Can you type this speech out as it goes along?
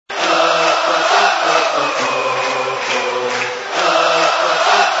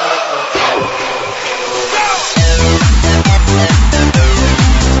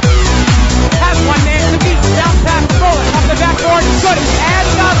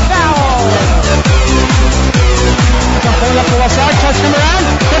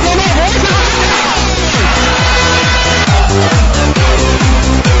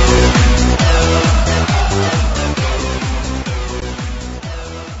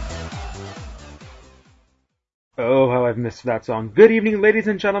Oh, how I've missed that song. Good evening, ladies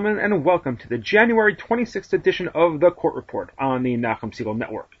and gentlemen, and welcome to the January 26th edition of The Court Report on the Nachum Segal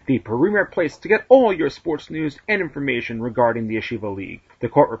Network, the premier place to get all your sports news and information regarding the Yeshiva League. The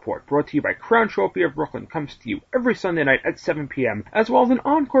Court Report, brought to you by Crown Trophy of Brooklyn, comes to you every Sunday night at 7 p.m., as well as an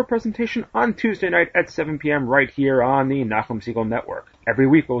encore presentation on Tuesday night at 7 p.m. right here on the Nachum Segal Network. Every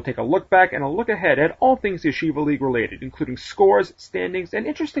week we'll take a look back and a look ahead at all things Yeshiva League related, including scores, standings, and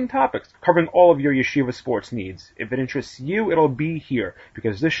interesting topics covering all of your Yeshiva sports needs. If it interests you, it'll be here,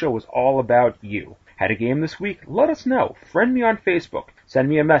 because this show is all about you. Had a game this week? Let us know. Friend me on Facebook. Send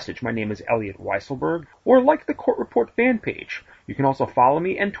me a message. My name is Elliot Weisselberg. Or like the Court Report fan page. You can also follow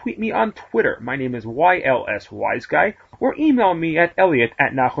me and tweet me on Twitter. My name is YLSWiseGuy. Or email me at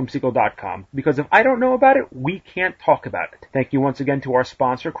elliot@nachumsegal.com. Because if I don't know about it, we can't talk about it. Thank you once again to our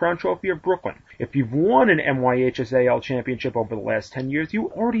sponsor, Crown Trophy of Brooklyn. If you've won an MYHSAL championship over the last 10 years,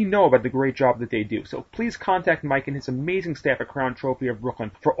 you already know about the great job that they do. So please contact Mike and his amazing staff at Crown Trophy of Brooklyn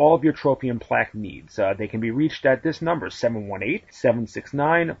for all of your trophy and plaque needs. They can be reached at this number,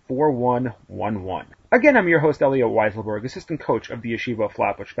 718-769-4111. Again, I'm your host, Elliot Weisselberg, assistant coach of the Yeshiva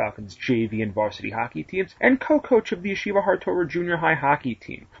Flatbush Falcons JV and varsity hockey teams, and co-coach of the Yeshiva Hartorah Junior High hockey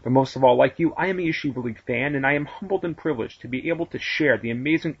team. But most of all, like you, I am a Yeshiva League fan, and I am humbled and privileged to be able to share the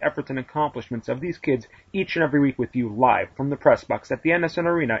amazing efforts and accomplishments of these kids each and every week with you live from the press box at the NSN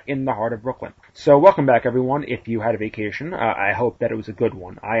Arena in the heart of Brooklyn. So welcome back, everyone. If you had a vacation, I hope that it was a good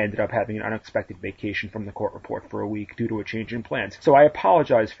one. I ended up having an unexpected vacation from the Court Report for a week due to a change in plans, so I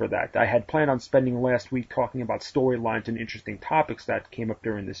apologize for that. I had planned on spending last week talking about storylines and interesting topics that came up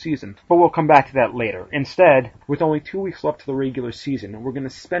during the season, but we'll come back to that later. Instead, with only 2 weeks left to the regular season, we're going to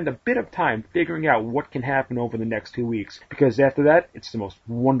spend a bit of time figuring out what can happen over the next 2 weeks, because after that, it's the most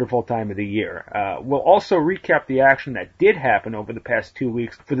wonderful time of the year. We'll also recap the action that did happen over the past 2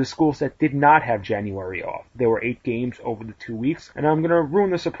 weeks for the schools that did not have January off. There were 8 games over the 2 weeks, and I'm going to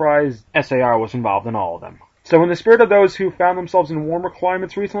ruin the surprise. SAR was involved in all of them. So in the spirit of those who found themselves in warmer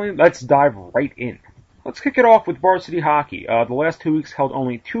climates recently, let's dive right in. Let's kick it off with varsity hockey. The last 2 weeks held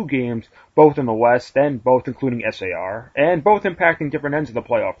only 2 games, both in the West, and both including SAR, and both impacting different ends of the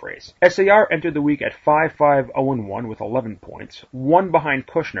playoff race. SAR entered the week at 5-5-0-1 with 11 points, one behind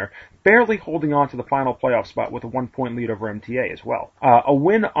Kushner, barely holding on to the final playoff spot with a 1-point lead over MTA as well. A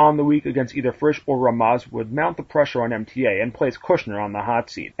win on the week against either Frisch or Ramaz would mount the pressure on MTA and place Kushner on the hot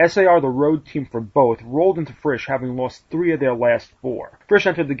seat. SAR, the road team for both, rolled into Frisch, having lost 3 of their last 4. Frisch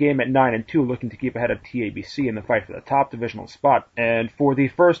entered the game at 9-2, looking to keep ahead of TABC in the fight for the top divisional spot, and for the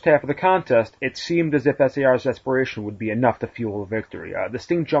first half of the contest, it seemed as if SAR's desperation would be enough to fuel a victory. The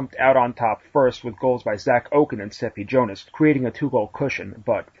Sting jumped out on top first with goals by Zach Oken and Sefi Jonas, creating a 2-goal cushion,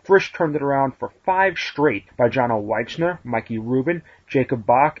 but Frisch turned it around for 5 straight by Jono Weichner, Mikey Rubin, Jacob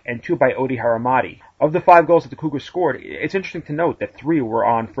Bach, and 2 by Odi Haramati. Of the 5 goals that the Cougars scored, it's interesting to note that 3 were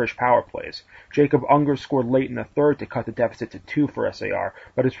on Frisch power plays. Jacob Unger scored late in the third to cut the deficit to 2 for SAR,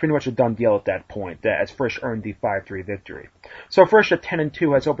 but it's pretty much a done deal at that point, as Frisch earned the 5-3 victory. So Frisch at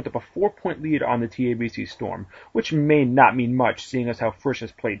 10-2 has opened up a 4-point lead on the TABC Storm, which may not mean much, seeing as how Frisch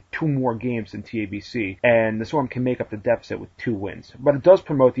has played 2 more games than TABC, and the Storm can make up the deficit with 2 wins. But it does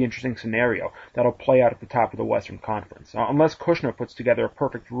promote the interesting scenario that'll play out at the top of the Western Conference. Unless Kushner puts together a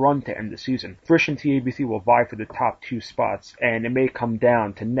perfect run to end the season, Frisch and TABC will vie for the top 2 spots, and it may come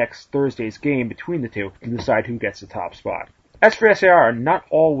down to next Thursday's game between the two to decide who gets the top spot. As for SAR, not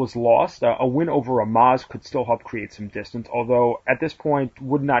all was lost. A win over Ramaz could still help create some distance, although at this point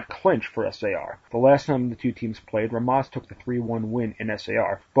would not clinch for SAR. The last time the two teams played, Ramaz took the 3-1 win in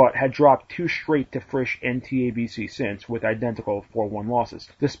SAR, but had dropped 2 straight to Frisch and TABC since, with identical 4-1 losses.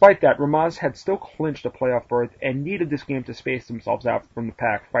 Despite that, Ramaz had still clinched a playoff berth and needed this game to space themselves out from the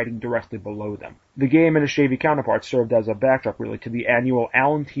pack, fighting directly below them. The game and its JV counterparts served as a backdrop, really, to the annual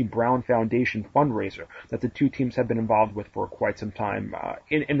Allen T. Brown Foundation fundraiser that the two teams have been involved with for quite some time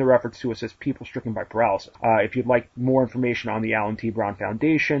in their efforts to assist people stricken by paralysis. If you'd like more information on the Allen T. Brown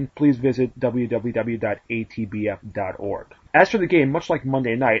Foundation, please visit www.atbf.org. As for the game, much like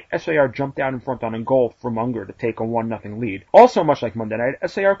Monday night, SAR jumped out in front on a goal from Unger to take a 1-0 lead. Also much like Monday night,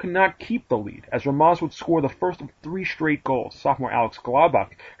 SAR could not keep the lead, as Ramaz would score the first of 3 straight goals. Sophomore Alex Glabach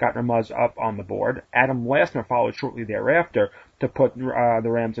got Ramaz up on the board. Adam Lassner followed shortly thereafter, to put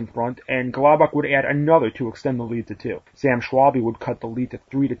the Rams in front, and Gladbach would add another to extend the lead to 2. Sam Schwabe would cut the lead to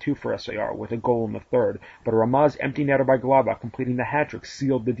 3-2 for SAR with a goal in the third, but a Ramaz empty netter by Gladbach completing the hat-trick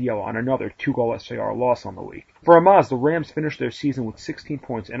sealed the deal on another 2-goal SAR loss on the week. For Ramaz, the Rams finished their season with 16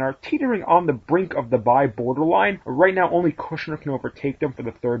 points and are teetering on the brink of the bye borderline. Right now, only Kushner can overtake them for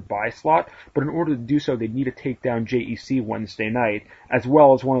the third bye slot, but in order to do so, they need to take down JEC Wednesday night, as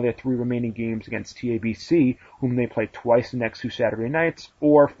well as one of their 3 remaining games against TABC, whom they play twice the next 2 Saturday nights,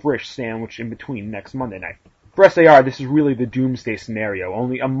 or Frisch sandwiched in between next Monday night. For SAR, this is really the doomsday scenario.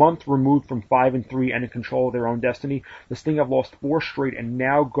 Only a month removed from 5-3 and in control of their own destiny, the Sting have lost 4 straight and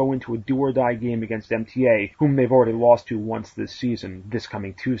now go into a do-or-die game against MTA, whom they've already lost to once this season, this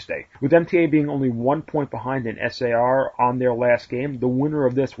coming Tuesday. With MTA being only 1 point behind in SAR on their last game, the winner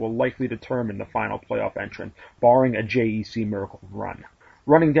of this will likely determine the final playoff entrant, barring a JEC miracle run.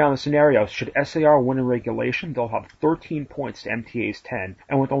 Running down the scenarios, should SAR win in regulation, they'll have 13 points to MTA's 10,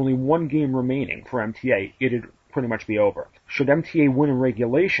 and with only 1 game remaining for MTA, it'd pretty much be over. Should MTA win in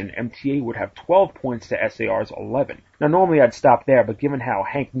regulation, MTA would have 12 points to SAR's 11. Now, normally I'd stop there, but given how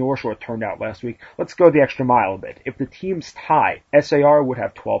Hank Norshore turned out last week, let's go the extra mile a bit. If the teams tie, SAR would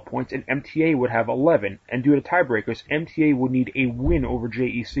have 12 points and MTA would have 11, and due to tiebreakers, MTA would need a win over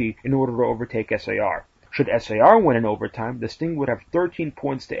JEC in order to overtake SAR. Should SAR win in overtime, the Sting would have 13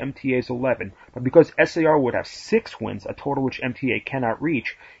 points to MTA's 11, but because SAR would have 6 wins, a total which MTA cannot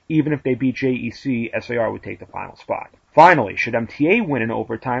reach, even if they beat JEC, SAR would take the final spot. Finally, should MTA win in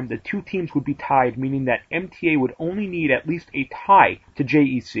overtime, the 2 teams would be tied, meaning that MTA would only need at least a tie to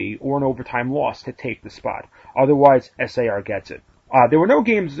JEC or an overtime loss to take the spot. Otherwise, SAR gets it. There were no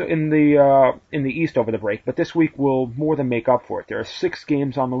games in the East over the break, but this week will more than make up for it. There are 6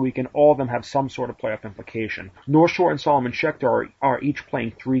 games on the week, and all of them have some sort of playoff implication. North Shore and Solomon Schechter are each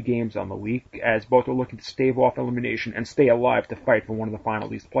playing 3 games on the week, as both are looking to stave off elimination and stay alive to fight for one of the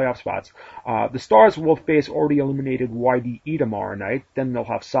final East playoff spots. The Stars will face already eliminated YDE tomorrow night, then they'll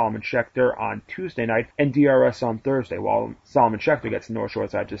have Solomon Schechter on Tuesday night, and DRS on Thursday, while Solomon Schechter gets North Shore,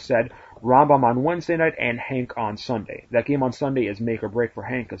 as I just said, Rambam on Wednesday night, and Hank on Sunday. That game on Sunday is make or break for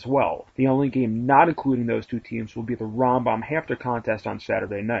Hank as well. The only game not including those 2 teams will be the Rambam Hafter contest on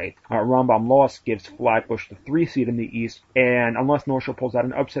Saturday night. Rambam loss gives Flatbush the 3 seed in the East, and unless North Shore pulls out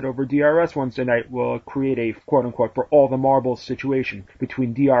an upset over DRS Wednesday night, will create a quote-unquote for all the marbles situation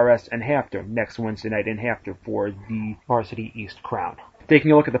between DRS and Hafter next Wednesday night in Hafter for the Varsity East crown.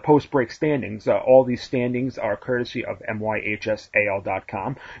 Taking a look at the post-break standings, all these standings are courtesy of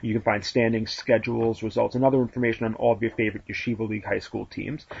myhsal.com. You can find standings, schedules, results, and other information on all of your favorite Yeshiva League high school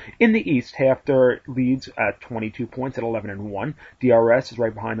teams. In the East, Hafter leads at 22 points at 11-1. DRS is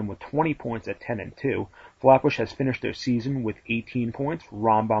right behind them with 20 points at 10-2. Flatbush has finished their season with 18 points.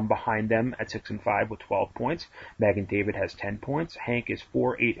 Rambam behind them at 6-5 with 12 points. Megan David has 10 points. Hank is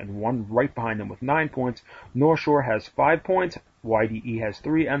 4-8-1, right behind them with 9 points. North Shore has 5 points. YDE has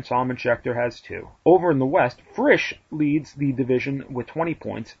 3, and Solomon Schechter has 2. Over in the West, Frisch leads the division with 20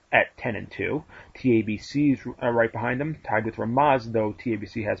 points at 10-2. TABC is right behind them, tied with Ramaz, though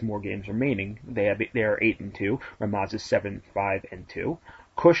TABC has more games remaining. They are 8-2. Ramaz is 7-5-2.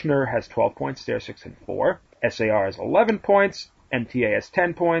 Kushner has 12 points. They're 6-4. SAR has 11 points. MTA has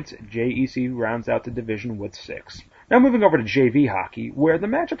 10 points. JEC rounds out the division with 6. Now moving over to JV hockey, where the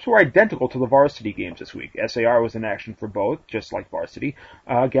matchups were identical to the varsity games this week. SAR was in action for both, just like varsity,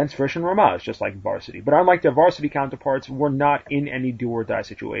 against Frisch and Ramaz, just like varsity. But unlike their varsity counterparts, were not in any do-or-die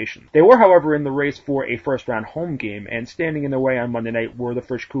situation. They were, however, in the race for a first-round home game, and standing in their way on Monday night were the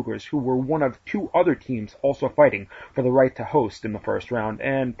Frisch Cougars, who were one of 2 other teams also fighting for the right to host in the first round,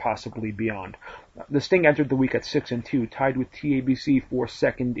 and possibly beyond. The Sting entered the week at 6-2, tied with TABC for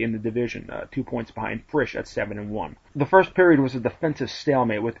second in the division, 2 points behind Frisch at 7-1. The first period was a defensive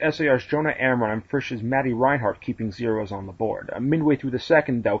stalemate, with SAR's Jonah Amron and Frisch's Matty Reinhardt keeping zeros on the board. Midway through the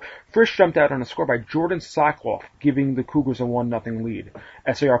second, though, Frisch jumped out on a score by Jordan Sokoloff, giving the Cougars a 1-0 lead.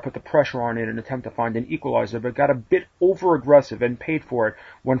 SAR put the pressure on in an attempt to find an equalizer, but got a bit over-aggressive and paid for it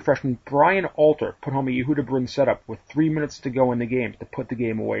when freshman Brian Alter put home a Yehuda Bryn setup with 3 minutes to go in the game to put the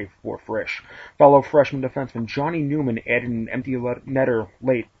game away for Frisch. Fellow freshman defenseman Johnny Newman added an empty netter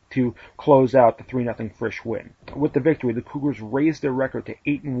late to close out the 3-0 Frisch win. With the victory, the Cougars raised their record to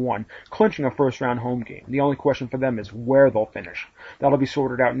 8-1, clinching a first-round home game. The only question for them is where they'll finish. That'll be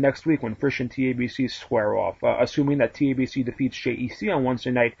sorted out next week when Frisch and TABC square off. Assuming that TABC defeats JEC on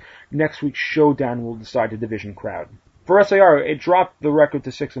Wednesday night, next week's showdown will decide the division crowd. For SAR, it dropped the record to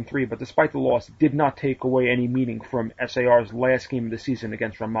 6-3, but despite the loss, it did not take away any meaning from SAR's last game of the season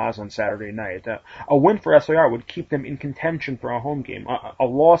against Ramaz on Saturday night. A win for SAR would keep them in contention for a home game. A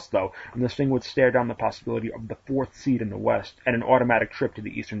loss, though, and the Sting would stare down the possibility of the 4th seed in the West and an automatic trip to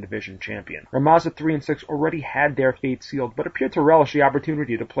the Eastern Division champion. Ramaz at 3-6 already had their fate sealed, but appeared to relish the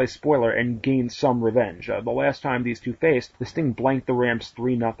opportunity to play spoiler and gain some revenge. The last time these two faced, the Sting blanked the Rams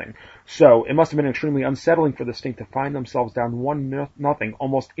 3-0. So it must have been extremely unsettling for the Sting to find themselves down 1-0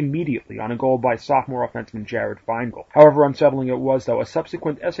 almost immediately on a goal by sophomore offenseman Jared Feingold. However unsettling it was, though, a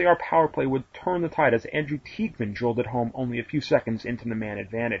subsequent SAR power play would turn the tide as Andrew Teigman drilled it home only a few seconds into the man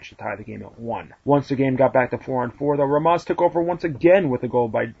advantage to tie the game at 1. Once the game got back to 4-4, though, Ramaz took over once again with a goal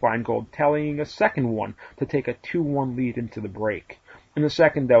by Feingold, tallying a second one to take a 2-1 lead into the break. In the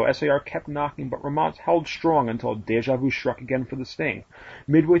second, though, SAR kept knocking, but Ramaz held strong until deja vu struck again for the Sting.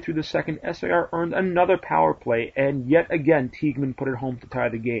 Midway through the second, SAR earned another power play, and yet again Teigman put it home to tie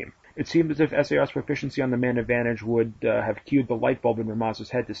the game. It seemed as if SAR's proficiency on the man advantage would have cued the light bulb in Ramaz's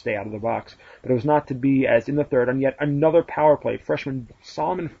head to stay out of the box, but it was not to be, as in the third, on yet another power play, freshman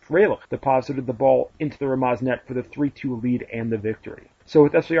Solomon Freilich deposited the ball into the Ramaz net for the 3-2 lead and the victory. So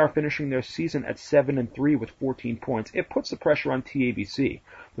with SAR finishing their season at 7-3 with 14 points, it puts the pressure on TABC.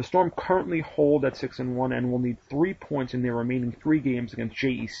 The Storm currently hold at 6-1 and will need 3 points in their remaining 3 games against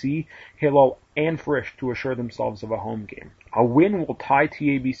JEC, Halo, and Frisch to assure themselves of a home game. A win will tie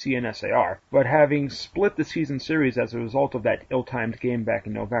TABC and SAR, but having split the season series as a result of that ill-timed game back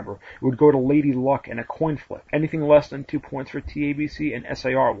in November, it would go to Lady Luck and a coin flip. Anything less than 2 points for TABC and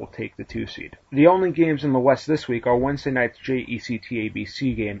SAR will take the 2 seed. The only games in the West this week are Wednesday night's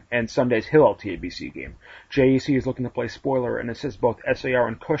JEC-TABC game and Sunday's Hillel-TABC game. JEC is looking to play spoiler and assist both SAR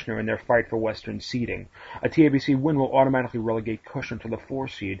and Kushner in their fight for Western seeding. A TABC win will automatically relegate Kushner to the 4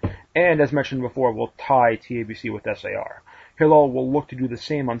 seed, and as mentioned before, will tie TABC with SAR. Hillel will look to do the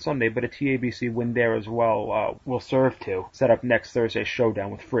same on Sunday, but a TABC win there as well will serve to set up next Thursday's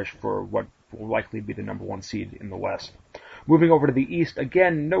showdown with Frisch for what will likely be the number 1 seed in the West. Moving over to the East,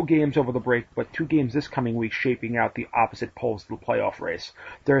 again, no games over the break, but 2 games this coming week shaping out the opposite poles of the playoff race.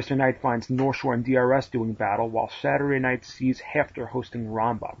 Thursday night finds North Shore and DRS doing battle, while Saturday night sees Hefter hosting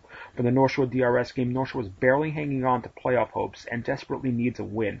Rambam. For the North Shore DRS game, North Shore was barely hanging on to playoff hopes and desperately needs a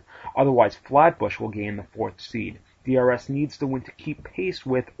win. Otherwise, Flatbush will gain the 4th seed. DRS needs to win to keep pace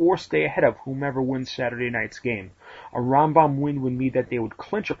with or stay ahead of whomever wins Saturday night's game. A Rambam win would mean that they would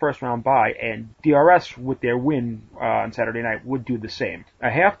clinch a first-round bye, and DRS, with their win on Saturday night, would do the same.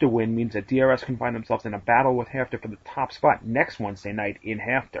 A Hafter win means that DRS can find themselves in a battle with Hafter for the top spot next Wednesday night in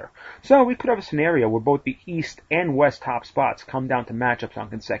Hafter. So we could have a scenario where both the East and West top spots come down to matchups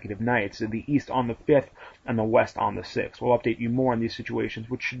on consecutive nights, the East on the 5th and the West on the 6th. We'll update you more on these situations,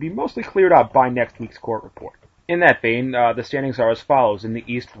 which should be mostly cleared up by next week's court report. In that vein, the standings are as follows. In the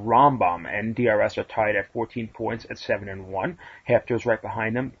East, Rambam and DRS are tied at 14 points at 7-1. Hefter is right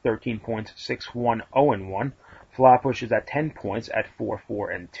behind them, 13 points, 6-1, 0-1. Flatbush is at 10 points at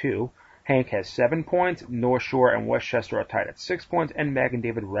 4-4-2. Hank has 7 points. North Shore and Westchester are tied at 6 points, and Mag and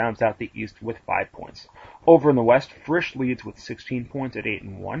David rounds out the East with 5 points. Over in the West, Frisch leads with 16 points at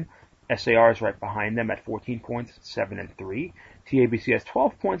 8-1. SAR is right behind them at 14 points at 7-3. TABC has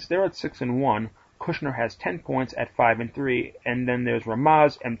 12 points. They're at 6-1. Kushner has 10 points at 5-3, and then there's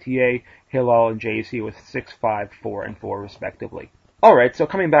Ramaz, MTA, Hillel, and JEC with 6, 5, 4, and 4 respectively. Alright, so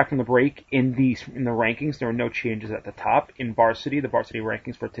coming back from the break, in the rankings, there are no changes at the top. In varsity, the varsity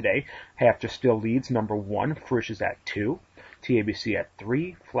rankings for today, Hafter still leads, number 1, Frisch is at 2, TABC at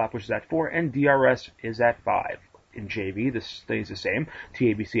 3, Flatbush is at 4, and DRS is at 5. In JV, this stays the same.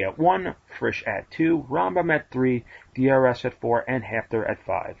 TABC at 1, Frisch at 2, Rambam at 3, DRS at 4, and Hafter at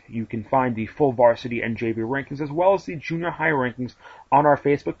 5. You can find the full varsity and JV rankings as well as the junior high rankings on our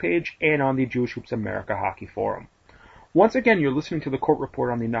Facebook page and on the Jewish Hoops America Hockey Forum. Once again, you're listening to the Court Report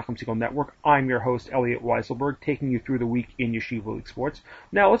on the Nachum Segal Network. I'm your host, Elliot Weiselberg, taking you through the week in Yeshiva League sports.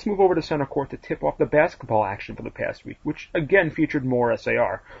 Now let's move over to center court to tip off the basketball action for the past week, which again featured more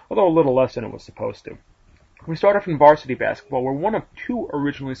SAR, although a little less than it was supposed to. We start off in varsity basketball, where one of 2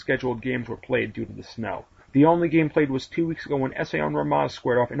 originally scheduled games were played due to the snow. The only game played was 2 weeks ago when SAR and Ramaz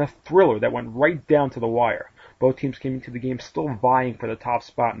squared off in a thriller that went right down to the wire. Both teams came into the game still vying for the top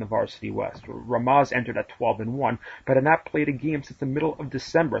spot in the varsity West. Ramaz entered at 12-1, but had not played a game since the middle of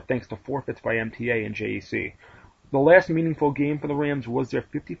December thanks to forfeits by MTA and JEC. The last meaningful game for the Rams was their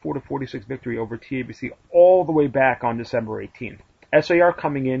 54-46 victory over TABC all the way back on December 18th. SAR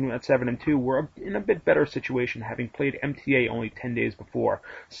coming in at 7-2 were in a bit better situation, having played MTA only 10 days before,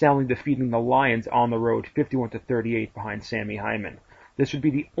 soundly defeating the Lions on the road 51-38 behind Sammy Hyman. This would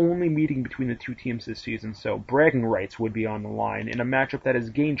be the only meeting between the two teams this season, so bragging rights would be on the line in a matchup that has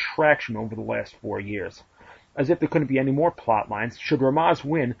gained traction over the last 4 years. As if there couldn't be any more plot lines, should Ramaz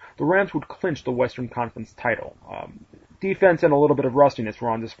win, the Rams would clinch the Western Conference title. Defense and a little bit of rustiness were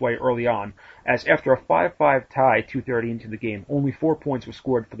on display early on, as after a 5-5 tie 2:30 into the game, only 4 points were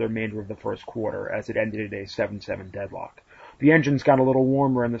scored for the remainder of the first quarter, as it ended in a 7-7 deadlock. The engines got a little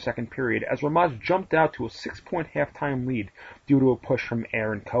warmer in the second period, as Ramaz jumped out to a 6-point halftime lead due to a push from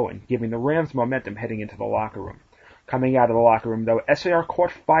Aaron Cohen, giving the Rams momentum heading into the locker room. Coming out of the locker room, though, SAR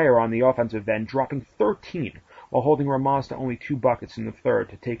caught fire on the offensive end, dropping 13, while holding Ramaz to only 2 buckets in the third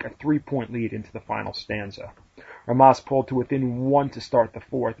to take a 3-point lead into the final stanza. Ramaz pulled to within 1 to start the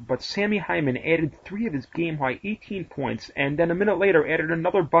fourth, but Sammy Hyman added 3 of his game-high 18 points, and then a minute later added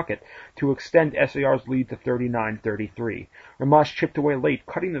another bucket to extend SAR's lead to 39-33. Ramaz chipped away late,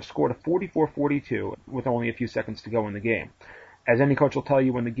 cutting the score to 44-42 with only a few seconds to go in the game. As any coach will tell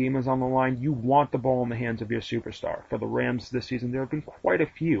you, when the game is on the line, you want the ball in the hands of your superstar. For the Rams this season, there have been quite a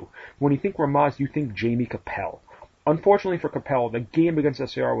few. When you think Ramaz, you think Jamie Capel. Unfortunately for Capel, the game against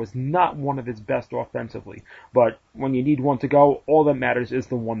SAR was not one of his best offensively, but when you need one to go, all that matters is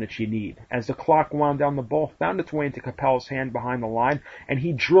the one that you need. As the clock wound down, the ball found its way into Capel's hand behind the line, and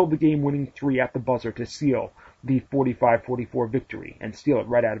he drilled the game-winning 3 at the buzzer to seal the 45-44 victory and steal it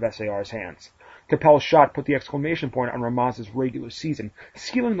right out of SAR's hands. Capel's shot put the exclamation point on Ramaz's regular season,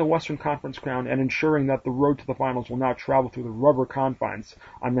 sealing the Western Conference crown and ensuring that the road to the finals will now travel through the rubber confines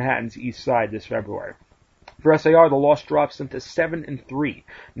on Manhattan's east side this February. For SAR, the loss drops them to 7-3,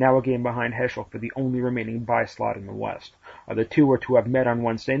 now a game behind Heschel for the only remaining bye slot in the West. The two were to have met on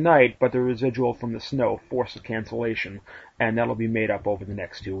Wednesday night, but the residual from the snow forced a cancellation, and that'll be made up over the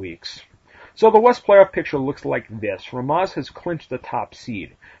next 2 weeks. So the West playoff picture looks like this. Ramaz has clinched the top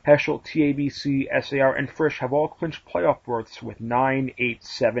seed. Heschel, TABC, SAR, and Frisch have all clinched playoff berths with 9, 8,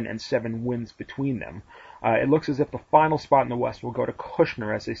 7, and 7 wins between them. It looks as if the final spot in the West will go to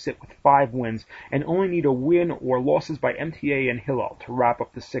Kushner as they sit with 5 wins and only need a win or losses by MTA and Hillel to wrap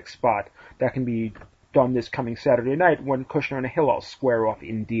up the 6th spot. That can be done this coming Saturday night when Kushner and Hillel square off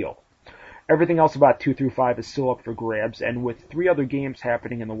in Deal. Everything else about 2 through 5 is still up for grabs, and with 3 other games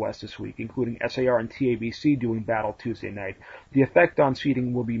happening in the West this week, including SAR and TABC doing battle Tuesday night, the effect on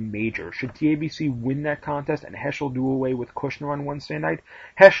seeding will be major. Should TABC win that contest and Heschel do away with Kushner on Wednesday night,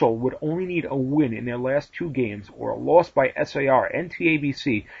 Heschel would only need a win in their last 2 games or a loss by SAR and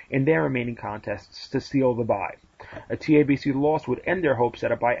TABC in their remaining contests to seal the bye. A TABC loss would end their hopes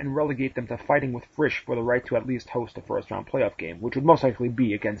at a bye and relegate them to fighting with Frisch for the right to at least host a first-round playoff game, which would most likely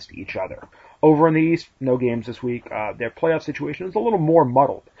be against each other. Over in the East, no games this week. Their playoff situation is a little more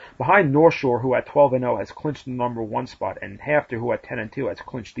muddled. Behind North Shore, who at 12-0 has clinched the number 1 spot, and Hafter, who at 10-2 has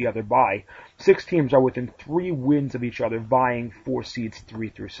clinched the other bye, 6 teams are within 3 wins of each other, vying for seeds 3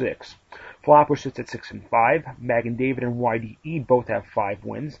 through 6. Flatbush sits at 6-5. Mag and David and YDE both have 5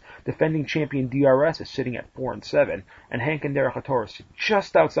 wins. Defending champion DRS is sitting at 4-7, and Hank and Derek Hattori sit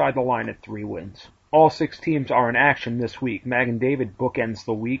just outside the line at 3 wins. All 6 teams are in action this week. Mag and David bookends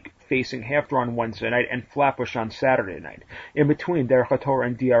the week, facing Hafter on Wednesday night and Flatbush on Saturday night. In between, Derek Hattori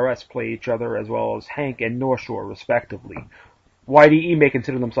and DRS play each other, as well as Hank and North Shore, respectively. YDE may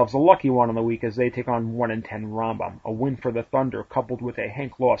consider themselves a lucky one on the week as they take on 1-10 Rambam. A win for the Thunder, coupled with a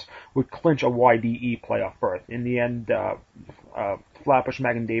Hank loss, would clinch a YDE playoff berth. In the end, Flatbush,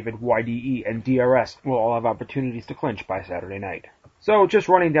 Mag and David, YDE, and DRS will all have opportunities to clinch by Saturday night. So just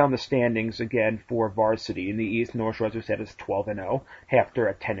running down the standings again for varsity. In the East, North Shore, as we said, is 12-0. Hafter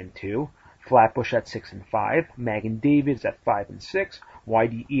at 10-2. Flatbush at 6-5. Mag and David is at 5-6.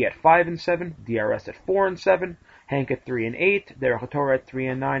 YDE at 5-7. DRS at 4-7. Hank at 3-8, Derek Hattori at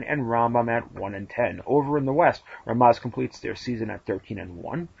 3-9, and Rambam at 1-10. Over in the West, Ramaz completes their season at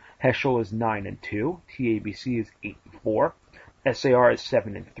 13-1. Heschel is 9-2. TABC is 8-4. SAR is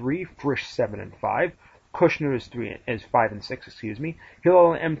 7-3. Frisch 7-5. Kushner is 5-6.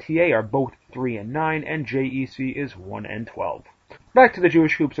 Hillel and MTA are both 3-9, and JEC is 1-12. Back to the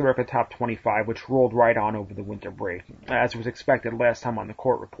Jewish Hoops America Top 25, which rolled right on over the winter break. As was expected last time on the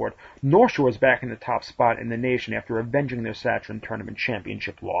court report, North Shore is back in the top spot in the nation after avenging their Saturn Tournament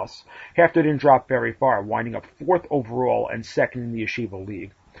Championship loss. Hafter didn't drop very far, winding up 4th overall and 2nd in the Yeshiva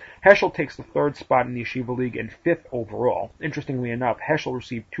League. Heschel takes the 3rd spot in the Yeshiva League and 5th overall. Interestingly enough, Heschel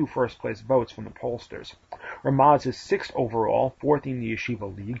received 2 first-place votes from the pollsters. Ramaz is 6th overall, 4th in the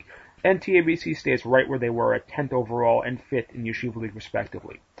Yeshiva League, and TABC stays right where they were at 10th overall and 5th in Yeshiva League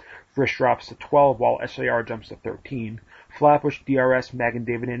respectively. Frisch drops to 12 while SAR jumps to 13. Flatbush, DRS, Mag and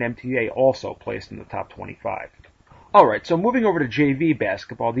David, and MTA also placed in the top 25. Alright, so moving over to JV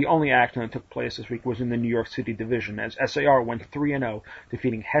basketball, the only action that took place this week was in the New York City division as SAR went 3-0,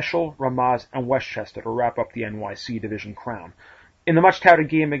 defeating Heschel, Ramaz, and Westchester to wrap up the NYC division crown. In the much-touted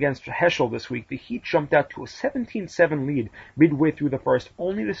game against Heschel this week, the Heat jumped out to a 17-7 lead midway through the first,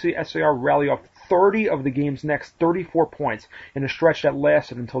 only to see SAR rally off 30 of the game's next 34 points in a stretch that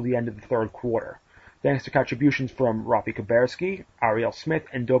lasted until the end of the third quarter. Thanks to contributions from Rafi Kaberski, Ariel Smith,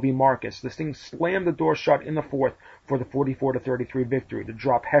 and Dobie Marcus, the Sting slammed the door shut in the fourth for the 44-33 victory to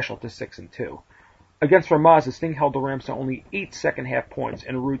drop Heschel to 6-2. Against Ramaz, the Sting held the Rams to only 8 second-half points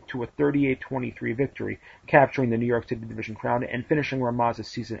en route to a 38-23 victory, capturing the New York City division crown and finishing Ramaz's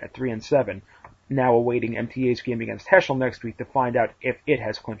season at 3-7, now awaiting MTA's game against Heschel next week to find out if it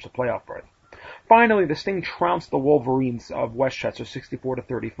has clinched a playoff berth. Finally, the Sting trounced the Wolverines of Westchester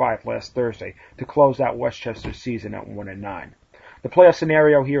 64-35 last Thursday to close out Westchester's season at 1-9. The playoff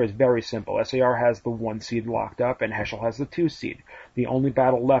scenario here is very simple. SAR has the 1 seed locked up and Heschel has the 2 seed. The only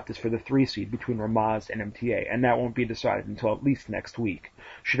battle left is for the 3 seed between Ramaz and MTA, and that won't be decided until at least next week.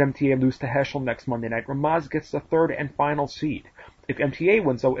 Should MTA lose to Heschel next Monday night, Ramaz gets the 3rd and final seed. If MTA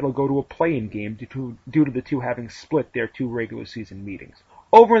wins, though, it'll go to a play-in game due to the two having split their 2 regular season meetings.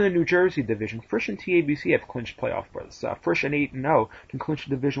 Over in the New Jersey division, Frisch and TABC have clinched playoff berths. Frisch at 8-0 can clinch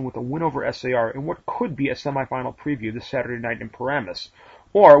the division with a win over SAR in what could be a semifinal preview this Saturday night in Paramus,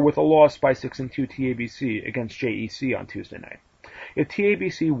 or with a loss by 6-2 TABC against JEC on Tuesday night. If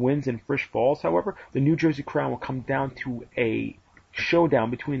TABC wins and Frisch falls, however, the New Jersey crown will come down to a showdown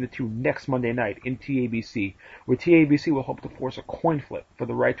between the two next Monday night in TABC, where TABC will hope to force a coin flip for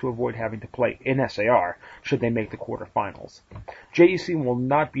the right to avoid having to play in SAR should they make the quarterfinals. JEC will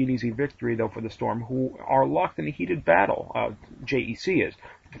not be an easy victory, though, for the Storm, who are locked in a heated battle, JEC is,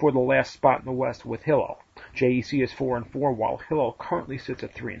 for the last spot in the West with Hillel. JEC is 4-4, while Hillel currently sits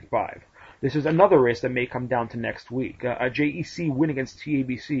at 3-5. This is another race that may come down to next week. A JEC win against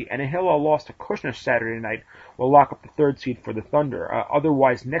TABC and a Hillel loss to Kushner Saturday night will lock up the 3rd seed for the Thunder.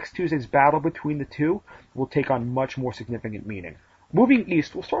 Otherwise, next Tuesday's battle between the two will take on much more significant meaning. Moving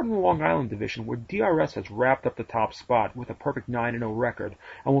east, we'll start in the Long Island division, where DRS has wrapped up the top spot with a perfect 9-0 record,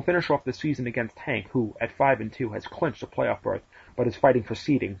 and will finish off the season against Hank, who, at 5-2, has clinched a playoff berth, but is fighting for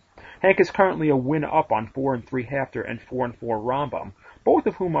seeding. Hank is currently a win up on 4-3 Hafter and 4-4 Rambam, both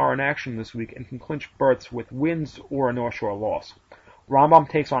of whom are in action this week and can clinch berths with wins or a North Shore loss. Rambam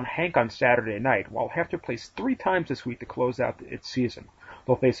takes on Hank on Saturday night, while Hafter plays 3 times this week to close out its season.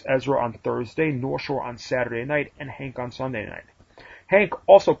 They'll face Ezra on Thursday, North Shore on Saturday night, and Hank on Sunday night. Hank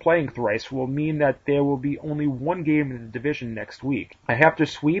also playing thrice will mean that there will be only 1 game in the division next week. A Hafter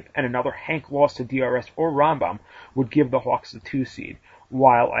sweep and another Hank loss to DRS or Rambam would give the Hawks the 2 seed,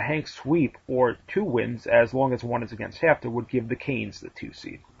 while a Hank sweep or 2 wins, as long as one is against Hafter, would give the Canes the 2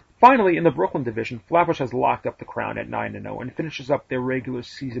 seed. Finally, in the Brooklyn division, Flatbush has locked up the crown at 9-0 and finishes up their regular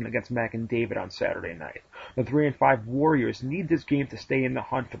season against Mac and David on Saturday night. The 3-5 Warriors need this game to stay in the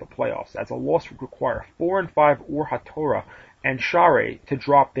hunt for the playoffs, as a loss would require 4-5 Or HaTorah and Share to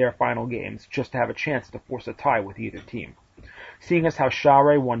drop their final games just to have a chance to force a tie with either team. Seeing as how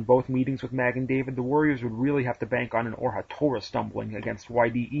Share won both meetings with Mag and David, the Warriors would really have to bank on an Or HaTorah stumbling against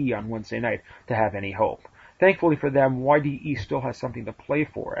YDE on Wednesday night to have any hope. Thankfully for them, YDE still has something to play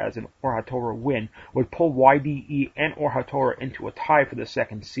for, as an Or HaTorah win would pull YDE and Or HaTorah into a tie for the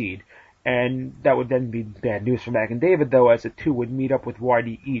 2nd seed, and that would then be bad news for Mag and David, though, as the two would meet up with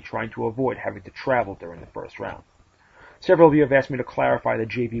YDE trying to avoid having to travel during the first round. Several of you have asked me to clarify the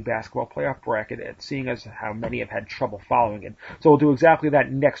JV basketball playoff bracket, seeing as how many have had trouble following it. So we'll do exactly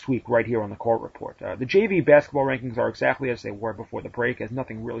that next week right here on the Court Report. The JV basketball rankings are exactly as they were before the break, as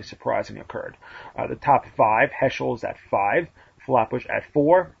nothing really surprising occurred. The top 5, Heschel is at 5, Flatbush at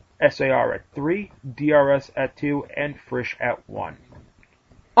 4, SAR at 3, DRS at 2, and Frisch at 1.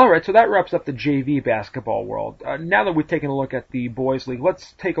 Alright, so that wraps up the JV basketball world. Now that we've taken a look at the boys league,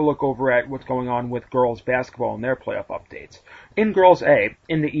 let's take a look over at what's going on with girls basketball and their playoff updates. In girls A,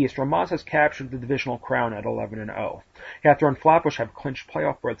 in the East, Ramaz has captured the divisional crown at 11-0. Hafter and Flatbush have clinched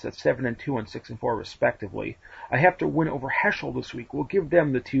playoff berths at 7-2 and 6-4 respectively. A Hafter win over Heschel this week will give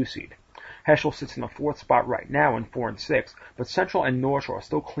them the 2 seed. Heschel sits in the 4th spot right now in 4-6, but Central and North Shore are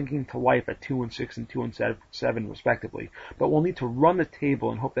still clinging to life at 2-6 and 2-7 respectively, but will need to run the table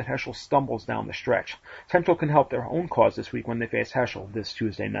and hope that Heschel stumbles down the stretch. Central can help their own cause this week when they face Heschel this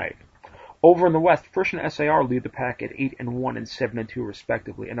Tuesday night. Over in the West, Frisch and SAR lead the pack at 8-1 and 7-2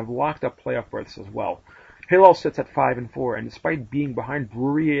 respectively, and have locked up playoff berths as well. Hillel sits at 5-4, and despite being behind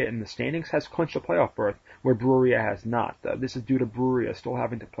Brewery in the standings, has clinched a playoff berth where Breweria has not. This is due to Breweria still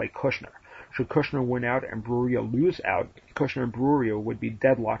having to play Kushner. Should Kushner win out and Breweria lose out, Kushner and Breweria would be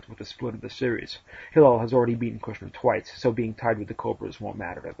deadlocked with the split of the series. Hillel has already beaten Kushner twice, so being tied with the Cobras won't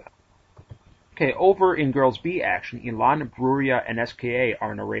matter to them. Okay, over in Girls B action, Elan, Breweria, and SKA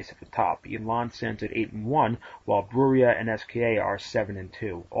are in a race at the top. Elan stands at 8-1, while Breweria and SKA are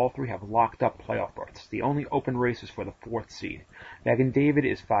 7-2. All three have locked up playoff berths. The only open race is for the 4th seed. Megan David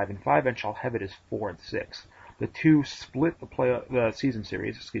is 5-5, and Shalhevet is 4-6. The two split the season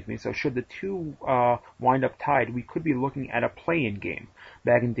series, so should the two wind up tied, we could be looking at a play-in game.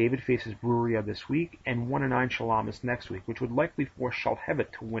 Megan David faces Breweria this week, and 1-9 Shalamis next week, which would likely force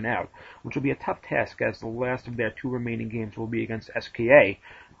Shalhevet to win out, which will be a tough task as the last of their 2 remaining games will be against SKA,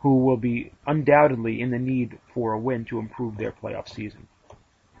 who will be undoubtedly in the need for a win to improve their playoff season.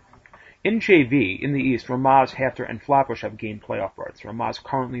 In JV, in the East, Ramaz, Hafter, and Flatbush have gained playoff berths. Ramaz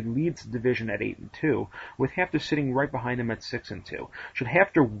currently leads the division at 8-2, with Hafter sitting right behind him at 6-2. Should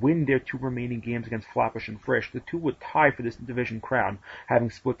Hafter win their 2 remaining games against Flatbush and Frisch, the two would tie for this division crown, having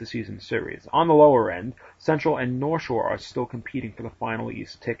split the season series. On the lower end, Central and North Shore are still competing for the final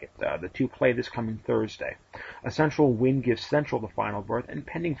East ticket. The two play this coming Thursday. A Central win gives Central the final berth, and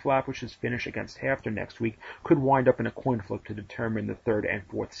pending Flatbush's finish against Hafter next week could wind up in a coin flip to determine the 3rd and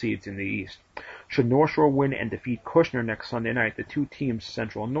 4th seeds in the East. Should North Shore win and defeat Kushner next Sunday night, the two teams,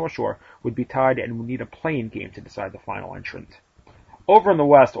 Central and North Shore, would be tied and would need a play-in game to decide the final entrant. Over in the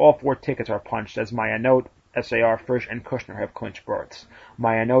West, all 4 tickets are punched as Mayanot, SAR, Frisch, and Kushner have clinched berths.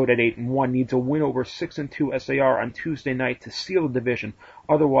 Mayanot at 8-1 needs a win over 6-2 SAR on Tuesday night to seal the division.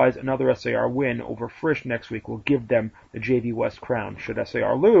 Otherwise, another SAR win over Frisch next week will give them the JV West crown. Should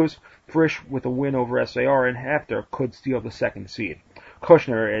SAR lose, Frisch with a win over SAR and Hafter could steal the 2nd seed.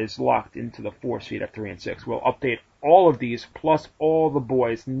 Kushner is locked into the 4th seed at 3-6. We'll update all of these plus all the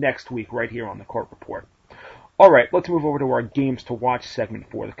boys next week right here on the Court Report. Alright, let's move over to our games to watch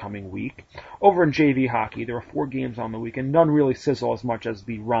segment for the coming week. Over in JV hockey, there are 4 games on the week, and none really sizzle as much as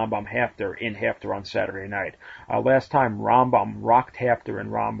the Rambam Hafter in Hafter on Saturday night. Last time, Rambam rocked Hafter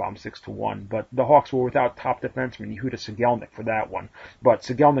in Rambam 6-1, but the Hawks were without top defenseman Yehuda Segelnik for that one. But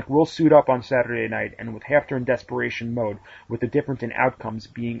Segelnik will suit up on Saturday night, and with Hafter in desperation mode, with the difference in outcomes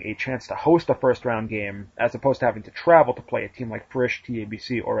being a chance to host a first-round game, as opposed to having to travel to play a team like Frisch,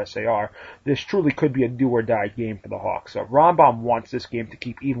 TABC, or SAR, this truly could be a do-or-die game for the Hawks. So Rambam wants this game to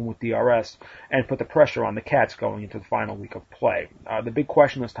keep even with DRS and put the pressure on the Cats going into the final week of play. The big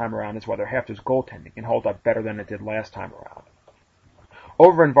question this time around is whether Hafter's goaltending can hold up better than it did last time around.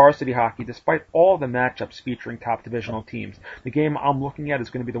 Over in varsity hockey, despite all the matchups featuring top divisional teams, the game I'm looking at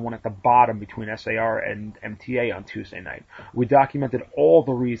is going to be the one at the bottom between SAR and MTA on Tuesday night. We documented all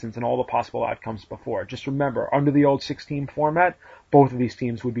the reasons and all the possible outcomes before. Just remember, under the old 6-team format, both of these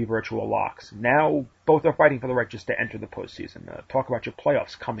teams would be virtual locks. Now, both are fighting for the right just to enter the postseason. Talk about your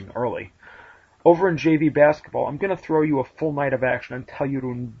playoffs coming early. Over in JV basketball, I'm going to throw you a full night of action and tell you to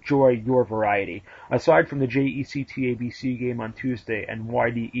enjoy your variety. Aside from the JEC-TABC game on Tuesday and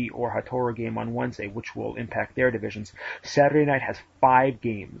YDE or HaTorah game on Wednesday, which will impact their divisions, Saturday night has 5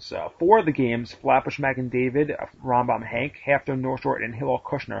 games. 4 of the games, Flatbush Magen David, Rambam Hank, Hafter North Shore, and Hillel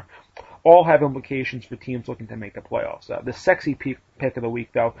Kushner, all have implications for teams looking to make the playoffs. The sexy pick of the week,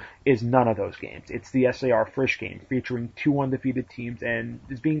 though, is none of those games. It's the SAR Frisch game, featuring 2 undefeated teams, and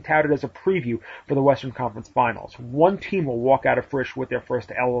is being touted as a preview for the Western Conference Finals. One team will walk out of Frisch with their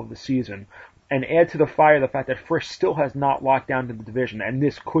first L of the season, and add to the fire the fact that Frisch still has not locked down to the division, and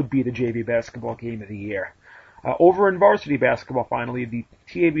this could be the JV basketball game of the year. Over in varsity basketball, finally, the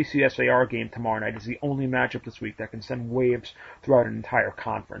TABC-SAR game tomorrow night is the only matchup this week that can send waves throughout an entire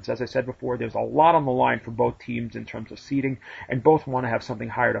conference. As I said before, there's a lot on the line for both teams in terms of seeding, and both want to have something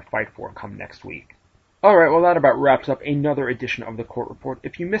higher to fight for come next week. Alright, well that about wraps up another edition of the Court Report.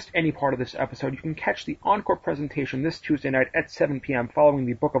 If you missed any part of this episode, you can catch the encore presentation this Tuesday night at 7 p.m. following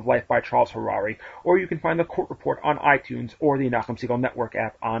the Book of Life by Charles Harari, or you can find the Court Report on iTunes or the Nachum Segal Network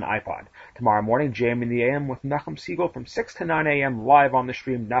app on iPod. Tomorrow morning, JM in the AM with Nachum Segal from 6 to 9 a.m. live on the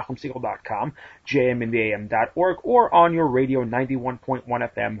stream, nachumsegal.com, jmintheam.org, or on your radio 91.1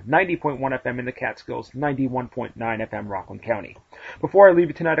 FM, 90.1 FM in the Catskills, 91.9 FM Rockland County. Before I leave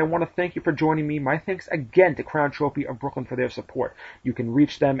you tonight, I want to thank you for joining me. My thanks again to Crown Trophy of Brooklyn for their support. You can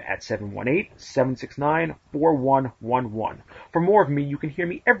reach them at 718-769-4111. For more of me, you can hear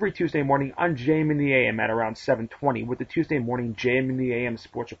me every Tuesday morning on JM in the AM at around 7:20 with the Tuesday morning JM in the AM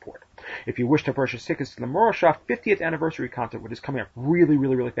Sports Report. If you wish to purchase tickets to the Moroshaw 50th anniversary concert, which is coming up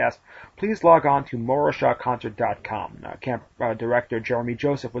really fast, please log on to moroshavconcert.com. Camp director Jeremy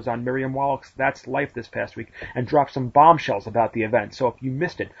Joseph was on Miriam Wallach's That's Life this past week and dropped some bombshells about the event. So if you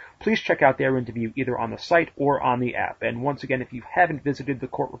missed it, please check out their interview either on the site or on the app. And once again, if you haven't visited the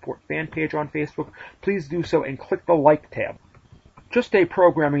Court Report fan page on Facebook, please do so and click the like tab. Just a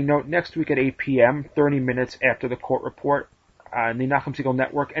programming note, next week at 8 p.m., 30 minutes after the Court Report, the Nachum Segal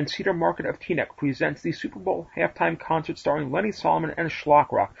Network and Cedar Market of Teaneck presents the Super Bowl halftime concert starring Lenny Solomon and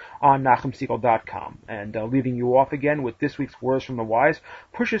Schlock Rock on NachumSegal.com. And leaving you off again with this week's Words from the Wise,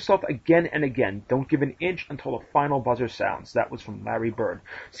 push yourself again and again. Don't give an inch until the final buzzer sounds. That was from Larry Bird.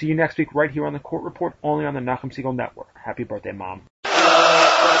 See you next week right here on the Court Report, only on the Nachum Segal Network. Happy birthday, Mom.